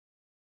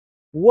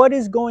What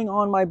is going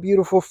on, my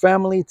beautiful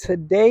family?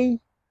 Today,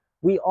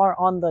 we are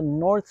on the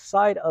north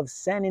side of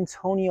San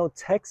Antonio,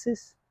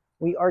 Texas.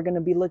 We are going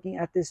to be looking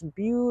at this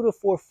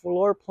beautiful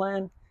floor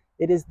plan.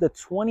 It is the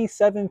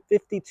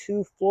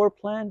 2752 floor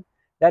plan.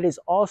 That is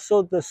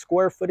also the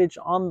square footage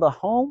on the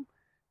home.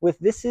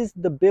 This is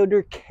the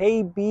builder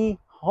KB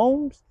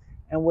Homes,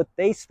 and what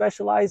they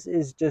specialize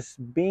is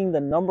just being the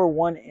number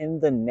one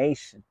in the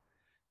nation.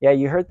 Yeah,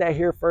 you heard that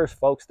here first,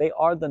 folks. They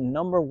are the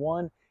number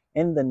one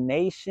in the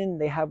nation.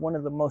 They have one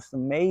of the most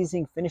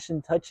amazing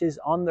finishing touches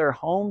on their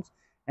homes.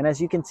 And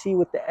as you can see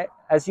with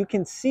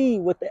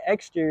the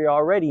exterior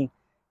already,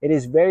 it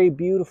is very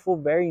beautiful,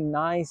 very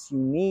nice,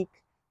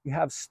 unique. You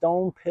have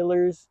stone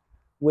pillars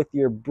with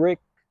your brick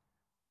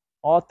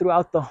all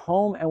throughout the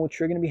home, and what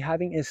you're going to be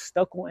having is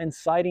stucco and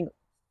siding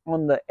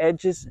on the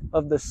edges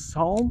of this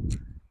home.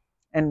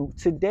 And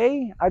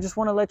today, I just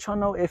want to let y'all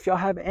know, if y'all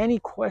have any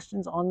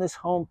questions on this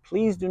home,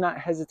 please do not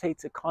hesitate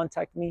to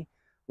contact me.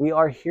 We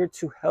are here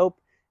to help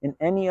in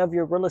any of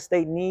your real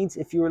estate needs.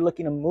 If you are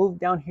looking to move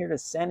down here to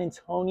San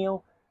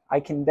Antonio, I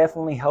can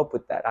definitely help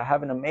with that. I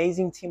have an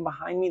amazing team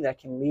behind me that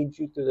can lead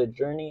you through the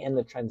journey and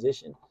the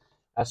transition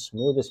as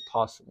smooth as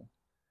possible.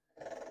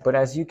 But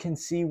as you can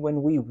see,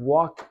 when we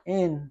walk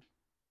in,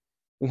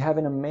 we have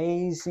an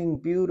amazing,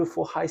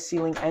 beautiful high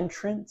ceiling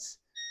entrance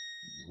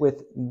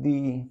with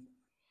the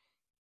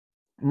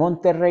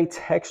Monterrey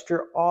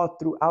texture all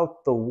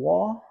throughout the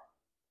wall,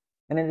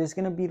 and it is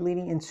going to be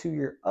leading into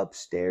your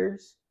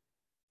upstairs.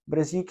 But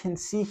as you can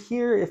see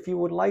here, if you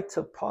would like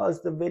to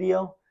pause the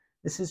video,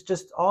 this is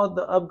just all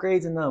the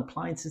upgrades and the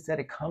appliances that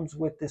it comes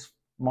with this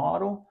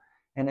model.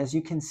 And as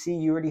you can see,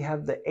 you already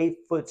have the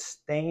 8-foot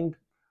stained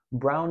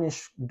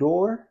brownish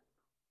door.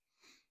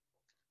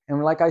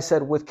 And like I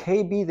said, with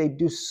KB, they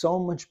do so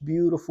much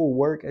beautiful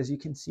work. As you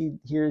can see,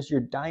 here's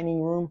your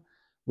dining room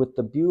with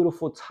the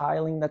beautiful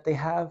tiling that they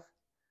have,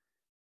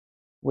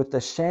 with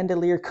the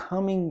chandelier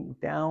coming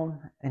down.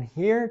 And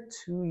here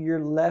to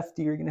your left,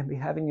 you're going to be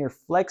having your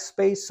flex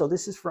space. So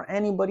this is for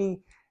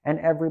anybody and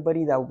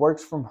everybody that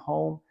works from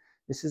home.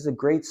 This is a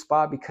great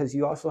spot because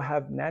you also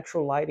have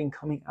natural lighting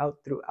coming out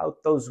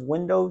throughout those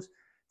windows,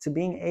 to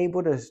being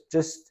able to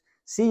just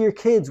see your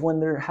kids when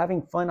they're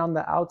having fun on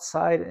the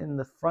outside in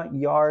the front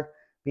yard,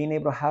 being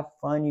able to have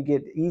fun. You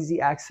get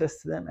easy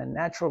access to them and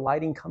natural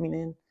lighting coming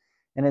in.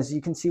 And as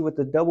you can see with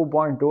the double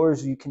barn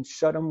doors, you can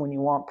shut them when you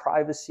want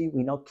privacy.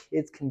 We know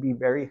kids can be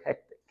very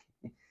hectic.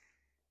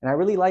 And I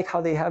really like how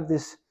they have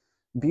this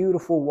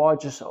beautiful wall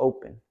just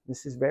open.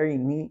 This is very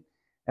neat.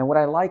 And what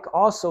I like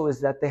also is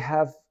that they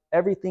have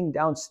everything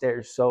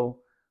downstairs.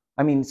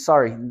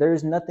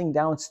 There's nothing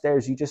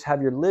downstairs. You just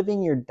have your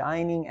living, your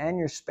dining, and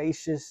your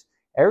spacious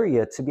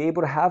area to be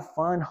able to have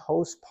fun,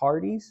 host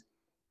parties,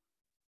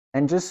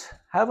 and just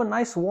have a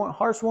nice,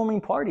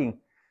 heartwarming party.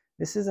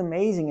 This is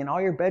amazing, and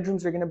all your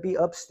bedrooms are going to be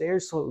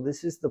upstairs, so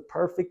this is the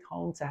perfect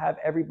home to have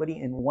everybody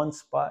in one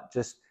spot,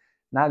 just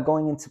not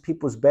going into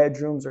people's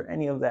bedrooms or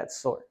any of that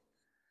sort.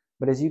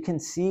 But as you can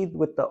see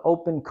with the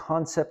open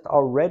concept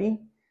already,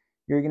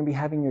 you're going to be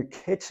having your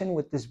kitchen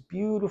with this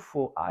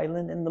beautiful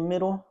island in the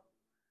middle,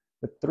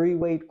 the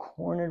three-way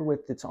cornered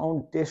with its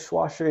own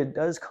dishwasher. It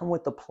does come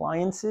with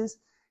appliances,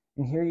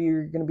 and here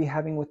you're going to be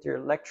having with your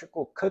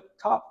electrical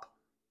cooktop.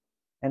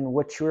 And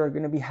what you are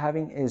going to be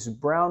having is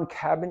brown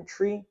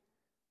cabinetry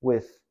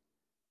with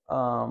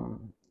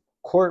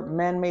court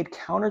man-made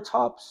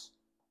countertops.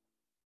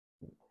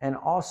 And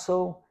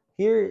also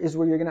here is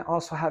where you're going to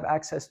also have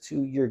access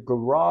to your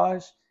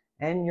garage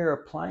and your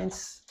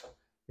appliance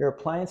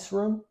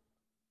room,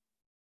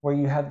 where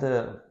you have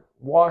the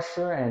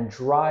washer and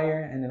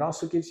dryer. And it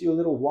also gives you a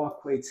little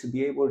walkway to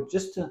be able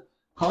to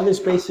call this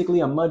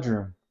basically a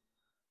mudroom,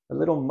 a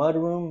little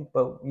mudroom,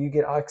 but you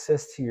get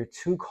access to your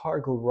 2-car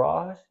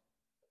garage.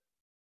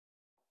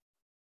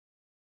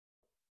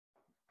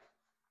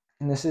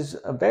 And this is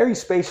a very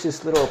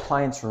spacious little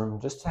appliance room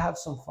just to have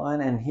some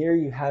fun. And here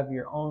you have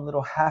your own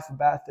little half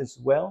bath as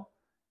well,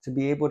 to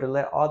be able to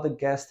let all the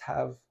guests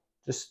have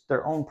just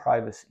their own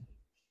privacy.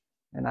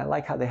 And I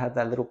like how they have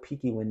that little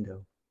peeky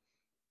window.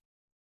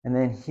 And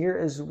then here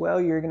as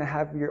well, you're going to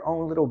have your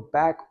own little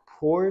back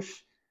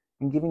porch,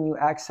 and giving you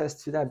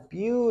access to that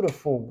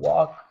beautiful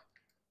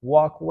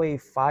walkway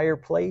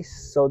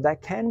fireplace. So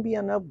that can be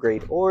an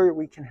upgrade, or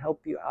we can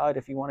help you out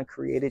if you want to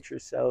create it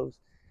yourselves.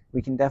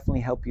 We can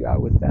definitely help you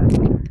out with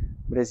that.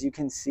 But as you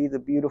can see, the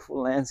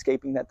beautiful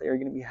landscaping that they're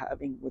going to be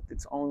having with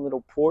its own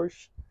little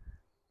porch.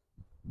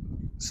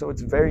 So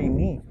it's very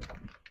neat.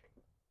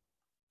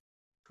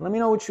 Let me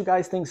know what you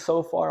guys think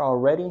so far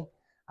already.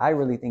 I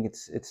really think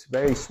it's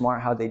very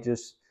smart how they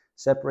just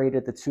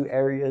separated the two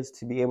areas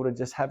to be able to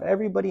just have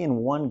everybody in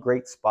one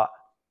great spot.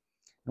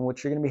 And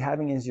what you're going to be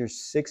having is your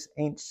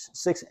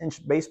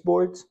 6-inch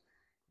baseboards.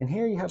 And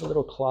here you have a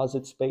little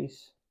closet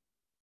space.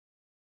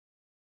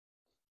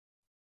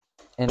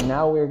 And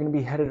now we're going to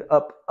be headed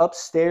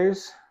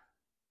upstairs.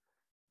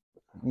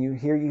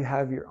 Here you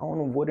have your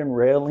own wooden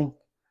railing.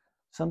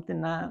 Something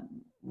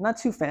not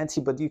too fancy,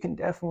 but you can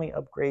definitely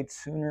upgrade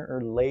sooner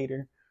or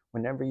later,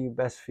 whenever you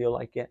best feel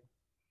like it.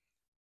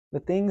 The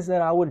things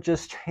that I would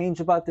just change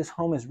about this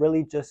home is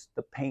really just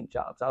the paint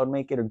jobs. I would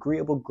make it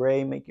agreeable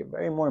gray, make it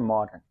very more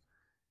modern.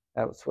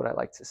 That's what I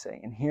like to say.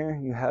 And here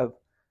you have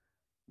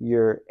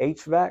your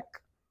HVAC,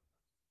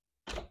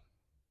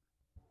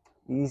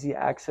 easy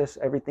access,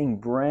 everything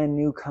brand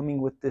new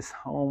coming with this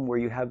home, where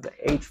you have the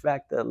HVAC,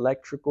 the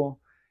electrical,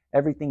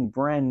 everything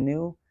brand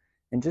new.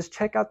 And just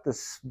check out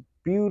this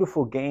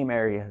beautiful game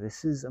area.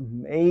 This is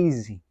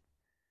amazing.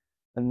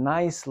 A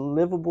nice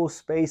livable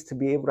space to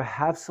be able to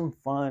have some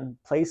fun,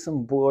 play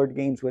some board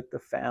games with the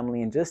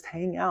family, and just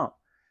hang out.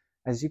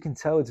 As you can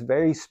tell, it's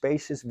very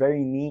spacious, very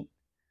neat,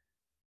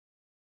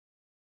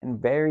 and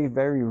very,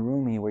 very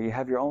roomy, where you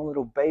have your own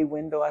little bay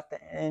window at the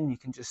end. You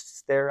can just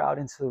stare out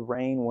into the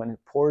rain when it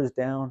pours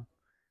down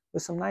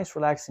with some nice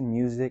relaxing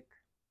music.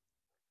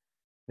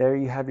 There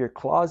you have your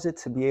closet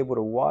to be able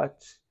to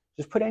watch.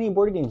 Just put any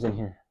board games in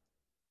here.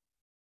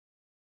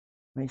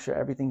 Make sure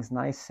everything's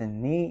nice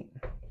and neat.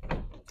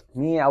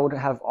 Me, I would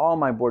have all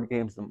my board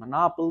games, the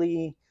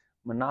Monopoly,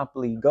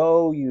 Monopoly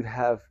Go. You'd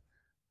have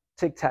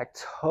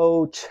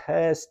tic-tac-toe,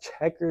 chess,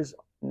 checkers,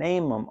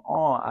 name them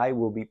all. I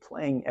will be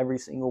playing every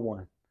single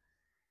one.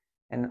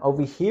 And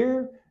over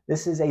here,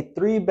 this is a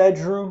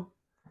 3-bedroom,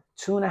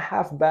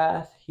 2.5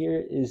 bath.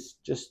 Here is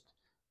just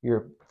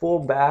your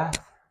full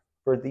bath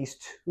for these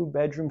 2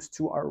 bedrooms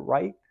to our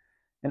right.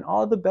 And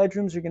all the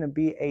bedrooms are going to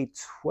be a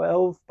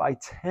 12 by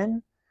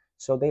 10.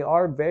 So they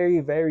are very,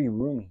 very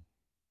roomy,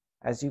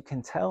 as you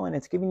can tell. And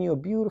it's giving you a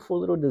beautiful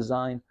little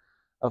design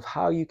of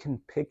how you can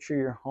picture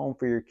your home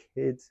for your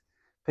kids,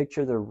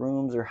 picture their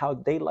rooms or how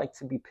they like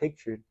to be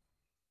pictured.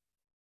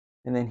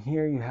 And then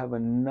here you have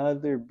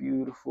another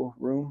beautiful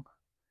room.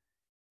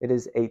 It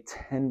is a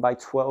 10 by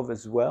 12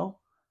 as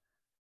well.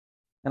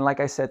 And like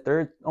I said, there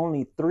are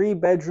only 3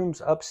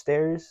 bedrooms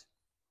upstairs.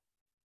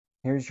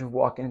 Here's your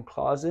walk-in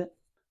closet.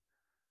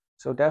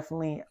 So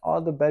definitely all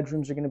the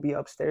bedrooms are going to be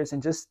upstairs.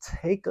 And just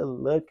take a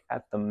look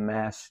at the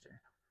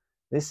master.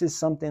 This is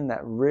something that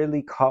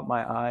really caught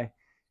my eye.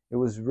 It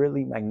was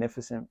really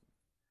magnificent.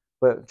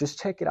 But just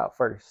check it out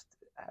first,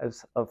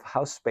 as of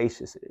how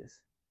spacious it is.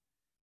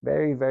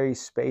 Very, very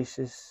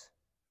spacious.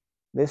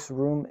 This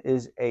room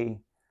is a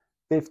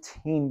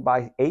 15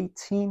 by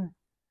 18.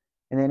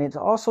 And then it's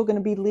also going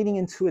to be leading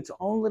into its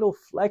own little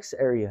flex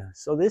area.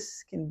 So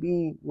this can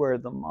be where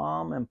the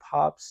mom and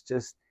pops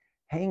just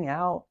hang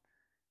out,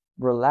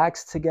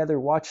 relax together,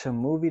 watch a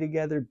movie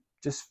together,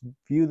 just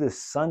view the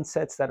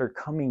sunsets that are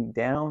coming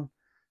down.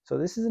 So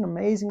this is an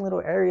amazing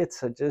little area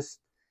to just,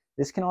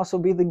 this can also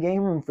be the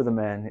game room for the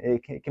man.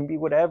 It can be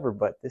whatever,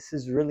 but this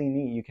is really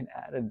neat. You can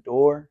add a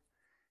door,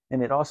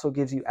 and it also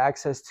gives you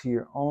access to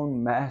your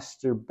own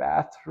master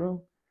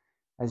bathroom.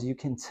 As you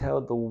can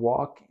tell, the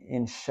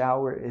walk-in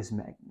shower is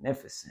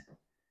magnificent.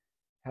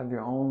 Have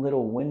your own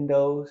little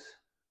windows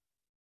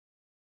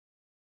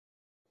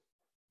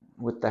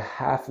with the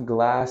half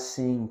glass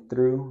seeing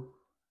through.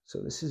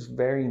 So this is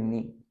very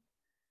neat.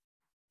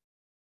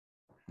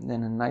 And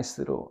then a nice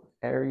little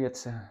area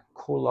to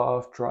cool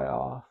off, dry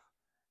off.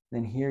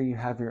 Then here you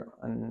have your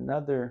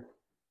another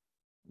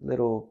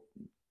little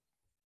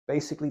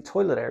basically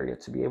toilet area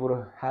to be able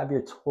to have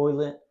your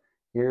toilet.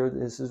 Here,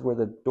 this is where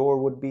the door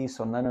would be,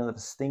 so none of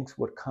the stinks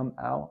would come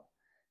out.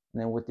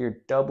 And then with your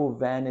double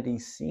vanity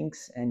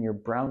sinks and your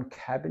brown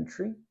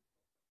cabinetry.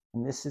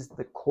 And this is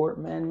the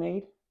court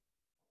man-made.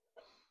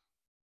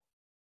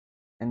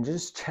 And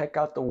just check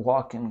out the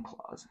walk-in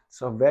closet.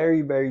 So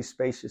very, very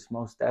spacious,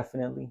 most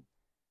definitely.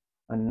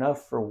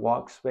 Enough for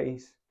walk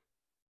space.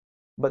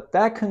 But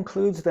that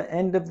concludes the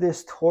end of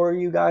this tour,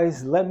 you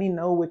guys. Let me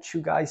know what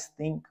you guys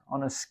think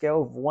on a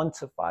scale of 1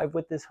 to 5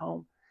 with this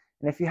home.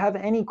 And if you have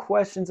any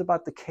questions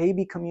about the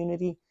KB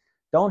community,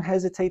 don't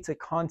hesitate to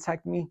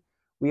contact me.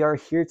 We are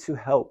here to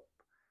help.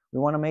 We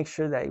want to make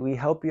sure that we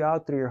help you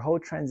out through your whole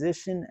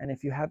transition. And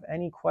if you have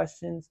any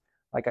questions,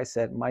 like I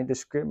said, my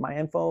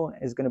info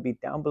is going to be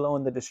down below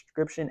in the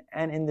description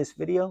and in this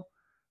video.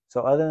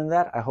 So other than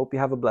that, I hope you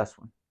have a blessed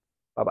one.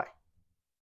 Bye-bye.